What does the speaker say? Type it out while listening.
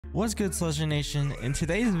What's good, Slusher Nation? In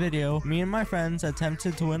today's video, me and my friends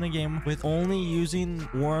attempted to win a game with only using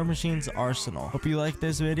War Machine's arsenal. Hope you like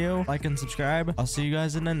this video, like and subscribe. I'll see you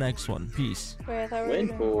guys in the next one. Peace. Wait, I thought we were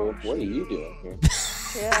Windpool, what are you doing here?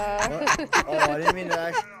 Yeah. Oh, I didn't mean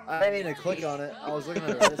to click on it. I was looking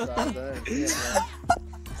at the other side. Yeah.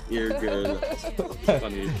 You're good.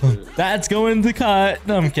 Funny shit. That's going to cut.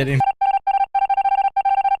 No, I'm kidding.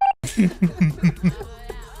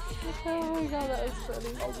 Oh my god, that was funny.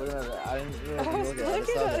 I was looking at it. I didn't really I was look at it.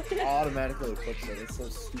 looking at It automatically clicks it. It's so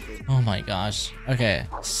stupid. Oh my gosh. Okay,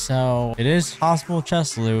 so it is possible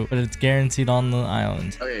chest loot, but it's guaranteed on the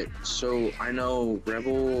island. Okay, so I know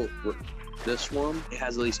this one, it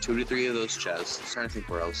has at least 2 to 3 of those chests. I'm trying to think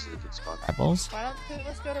where else is a good spot. Rebels? Why don't two of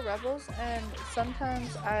us go to Rebels? And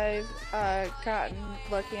sometimes I've gotten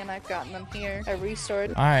lucky and I've gotten them here. I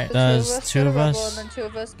restored. All right, So does two go to of Rebel us? and then 2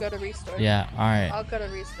 of us go to restore. Yeah, all right. I'll go to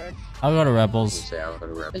restore. I'll go to I'll Rebels. say I'll go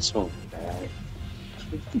to Rebel. This one.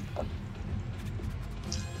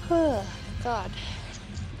 God.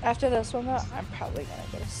 After this one, though, I'm probably gonna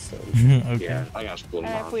go to sleep. Okay. Yeah, I got school And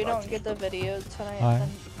tomorrow. if we don't get the video tonight, Alright. then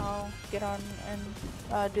I'll get on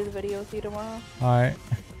and do the video with you tomorrow. All right.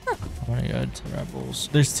 I want to go to Rebels.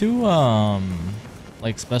 There's 2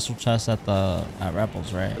 like special chests at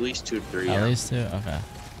Rebels, right? At least 2 to 3. At Yeah. least 2. Okay.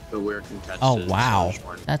 But we're contested. Oh wow, So there's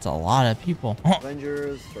one. that's a lot of people.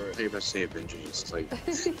 Avengers for Hey, best say Avengers. It's like,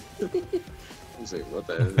 it's like, what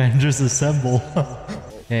the hell? Avengers assemble.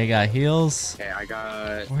 Okay, I got heals. Okay, I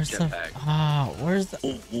got Where's the? jetpack. Where's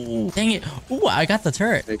the? Ooh, dang it! Ooh, I got the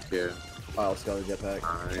turret. Thank you. Wow, Scout jetpack.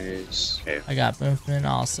 Nice. Okay. I got movement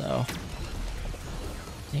also.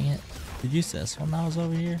 Dang it! Did you see this one that was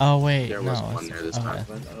over here? Oh wait, There no. was one it's- there this okay.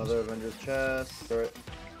 time. Another Avengers chest. Turret.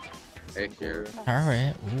 Thank you.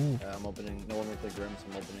 Turret. Ooh. Yeah, I'm opening. No one with the Grims.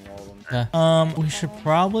 I'm opening all of them. Yeah. We should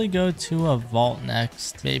probably go to a vault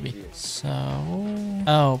next, maybe. So,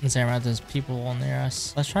 oh, Samurai, there's people near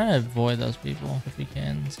us. Let's try to avoid those people if we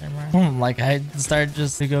can, Samurai. Like I started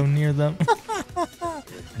just to go near them.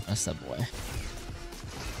 I'll step away.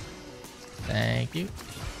 Thank you.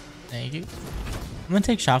 Thank you. I'm gonna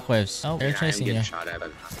take shockwaves. Oh, they're Yeah, I am chasing getting you. shot at.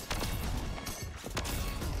 Another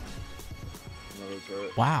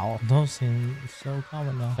turret. Wow, those seem so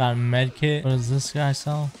common now. Got a med kit. What does this guy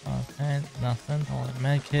sell? Okay, nothing. Oh, a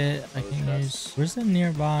med kit I can use. Where's the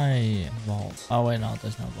nearby vault? Oh wait, no,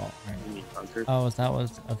 there's no vault. Right. You need bunker? Oh, that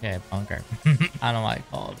was okay. Bunker. I don't know why I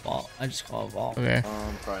call it vault. I just call it vault. Okay.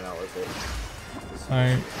 Probably not worth it. All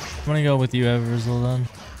right. I'm gonna go with you, Everzel, then.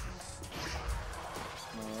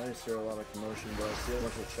 I just hear a lot of commotion, but I see a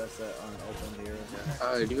bunch of chests that aren't open here.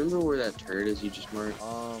 Do you remember where that turret is you just marked?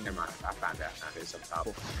 Yeah. Never mind, I found it. It's up top.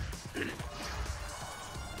 I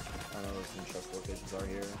know some chest locations are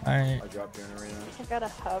here. All right. I dropped here in arena. I got a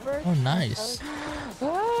hover. Oh, nice.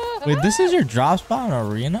 Ah! Wait, this is your drop spot in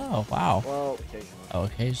arena? Oh, wow. Well, occasionally. Oh,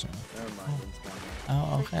 occasionally. Never mind. Didn't spawn here.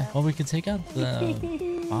 Oh, okay. Well, we could take out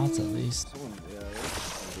the bots at least. Someone, yeah, there's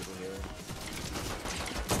some people here.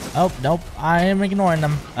 Oh, nope. I am ignoring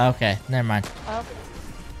them. Okay, never mind. Oh,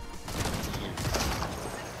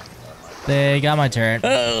 They got my turret.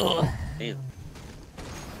 Oh. Damn.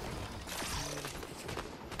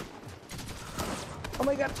 oh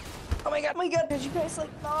my god. Oh my god. Oh my god. Did you guys like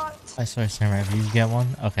not? I swear, Samurai, if you get one.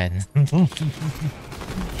 Okay.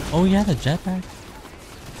 Oh, yeah, the jetpack.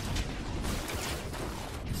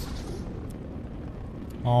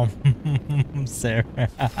 Oh, Sarah.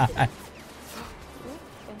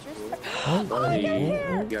 Interesting. Oh, Oh, I got a You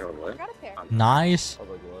pair. got a I what? got a pair. nice.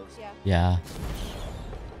 Public gloves. Yeah.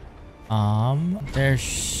 Yeah. There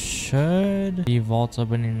should be vaults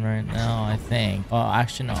opening right now, I think. Oh,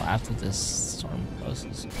 actually, no. After this storm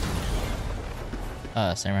closes.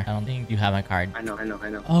 Samurai, I don't think you have my card. I know.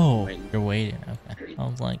 Oh, Waiting. you're waiting. Okay. I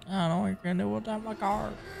was like, I don't know what you're gonna do without my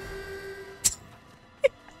card.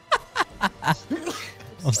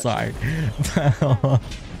 I'm sorry.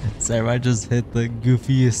 Samurai just hit the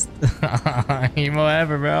goofiest emo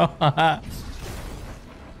ever, bro.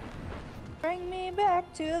 Bring me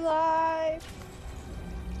back to life.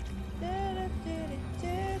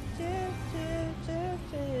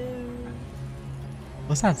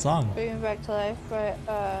 What's that song? Bring me back to life, but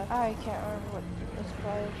I can't remember what it's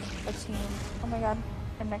by a team. Oh my god,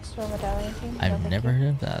 I'm next to a medallion team. No, I've thank never you.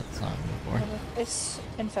 heard that song before. Never. It's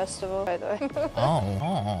in festival, by the way.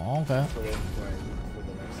 Oh, okay. So waiting for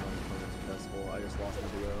the next one for this festival. I just lost my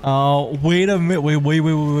duo. Oh, wait a minute.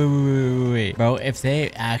 Wait. Bro, if they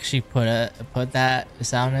actually put that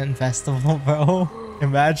sound in festival, bro,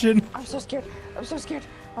 imagine. I'm so scared. I'm so scared.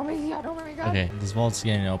 Oh my god. Oh my god. Okay, this vault's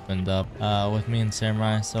getting opened up with me and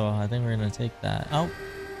Samurai, so I think we're gonna take that. Oh,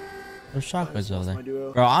 There's shotguns over My there.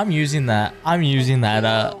 duo. Bro, I'm using that. I'm using that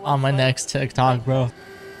on my next TikTok, bro. Are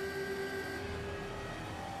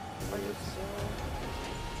you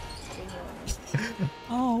still?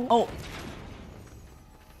 Oh.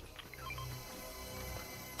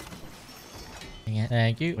 Dang it.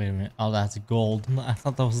 Thank you. Wait a minute. Oh, that's gold. I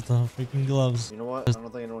thought that was the freaking gloves. You know what? I don't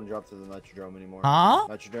think anyone dropped to the Metrodrome anymore. Huh?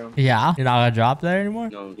 Metrodrome? Yeah. You're not gonna drop there anymore?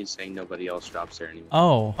 No, he's saying nobody else drops there anymore.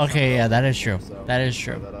 Oh, okay. Yeah, that is true. So, That is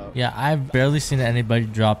clear true. that up. Yeah, I've barely seen anybody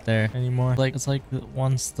drop there anymore. Like, it's like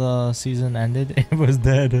once the season ended, it was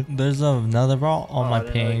dead. There's another ball on my I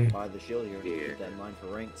didn't know you ping. could buy the shield here. Yeah. Keep that in mind for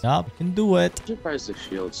ranks. Yup, you can do it. I'm surprised the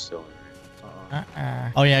shield's still in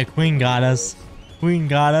there. Oh yeah, Queen got us. Queen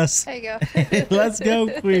got us. There you go. Let's go,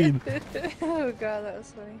 Queen. Oh god, that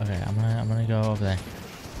was funny. Okay, I'm gonna go over there.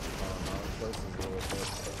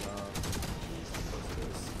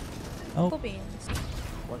 Oh, Cool beans.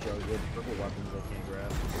 Bunch of good purple weapons I can't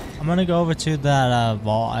grab. I'm gonna go over to that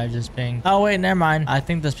vault I just pinged. Oh wait, never mind. I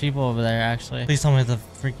think there's people over there actually. Please tell me the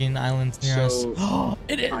freaking island's near So, us. Oh,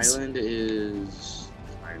 it is. Island is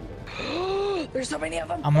kind of. There's so many of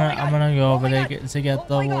them. I'm gonna go over there to get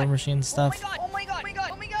the war machine stuff. Oh my god.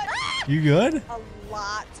 You good? A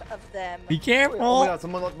lot of them. Be Oh my careful. god,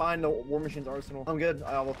 someone left behind the War Machine's arsenal. I'm good. I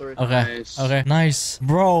have all 3. Okay. Nice. Okay. Nice,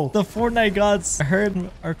 bro. The Fortnite gods heard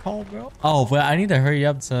our call, bro. Oh, but I need to hurry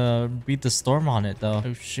up to beat the storm on it, though.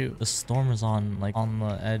 Oh shoot, the storm is on on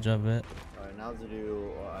the edge of it. Alright, now to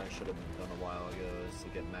do what I should have done a while ago is to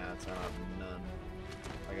get mats. I have none.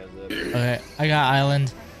 I got zip. Okay, I got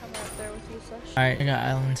island. I'm right there with you, Slush. All right, I got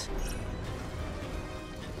island.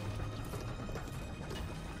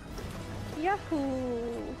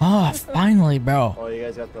 Yahoo! Oh, finally, bro. Oh, you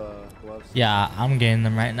guys got the gloves? Yeah, I'm getting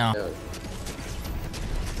them right now. Yeah.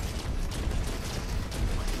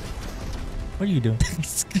 What are you doing?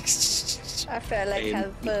 I feel like Hey,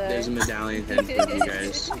 have there's a medallion thing for you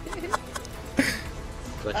guys.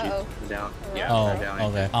 Let you Uh-oh. down. Yeah, Oh,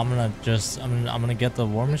 medallion. okay. I'm gonna get the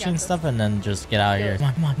war machine this. stuff and then just get out of here.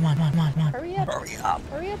 Come on, come on, come on, come on, come on. Hurry up! Hurry up.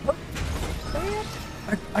 Hurry up! Hurry up!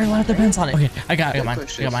 I don't have the pins on it. Okay, I got Good mine.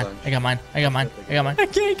 question, I got mine. son. I got mine. I got mine. I got mine. I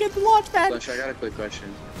can't get the launch pad. Flush, I got a quick question.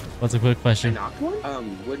 What's a quick I question? knocked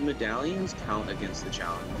one? Would medallions count against the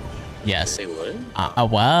challenge? Yes. They would?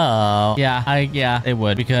 Well, yeah, they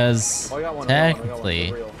would because Oh, I got one. I got one.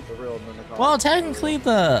 technically, The real Norcal. well, technically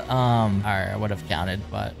the I would have counted,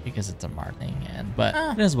 but because it's a mark thing, but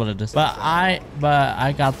it is what it is. But I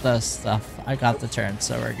got the stuff. I got the turn,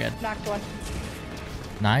 so we're good. Knocked one.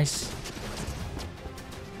 Nice.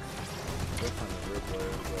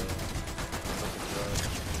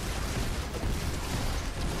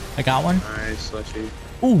 I got one. Nice, Slushy.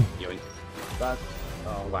 Ooh. Yoink. That,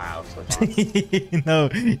 Oh, wow. Slushy. No,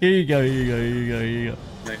 here you go. Here you go. Here you go. Here you go.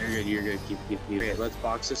 No, you're good. You're good. Keep. Okay, let's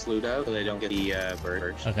box this loot out so they don't get the bird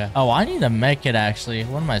first. Okay. Oh, I need a mech kit actually.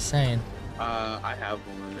 What am I saying? I have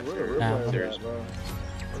one. where the Yeah. real There's- at, bro?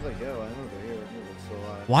 Where'd they go? I know they're here. I know they're still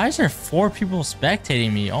alive. Why is there 4 people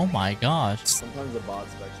spectating me? Oh my gosh. Sometimes the bots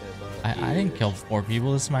spectate, but I didn't kill 4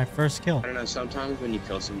 people. This is my first kill. I don't know. Sometimes when you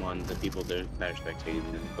kill someone, the people that are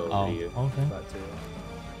spectating them go Oh, over to you. okay. that too.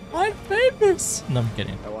 I'm famous. No, I'm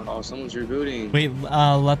kidding. I won. Oh, someone's rebooting. Wait,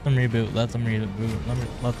 let them reboot. Let them reboot.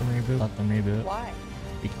 Let them reboot. Let them reboot. Why?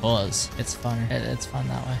 Because it's fun. It's fun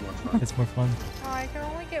that way. More fun. It's more fun. Oh, I can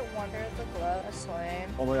only get one at the glove. That's lame.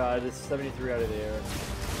 Oh my god, it's 73 out of the air.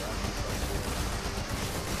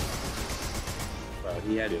 Bro,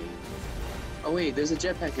 he had it. Oh wait, there's a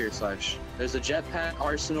jetpack here, Slash. There's a jetpack,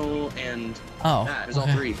 arsenal, and Oh, there's all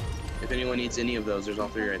okay. 3. If anyone needs any of those, there's all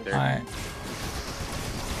 3 right there. All right.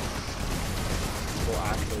 Will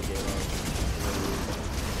actually get us.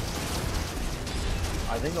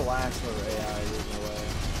 I think the last for AI, there's no way.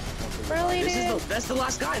 Really, dude? That's the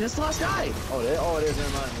last guy. That's the last guy. Oh, it is.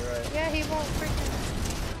 Never mind. You're right. Yeah, he won't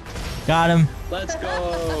freaking. Got him. Let's go.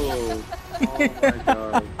 Oh my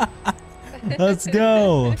god. Let's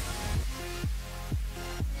go.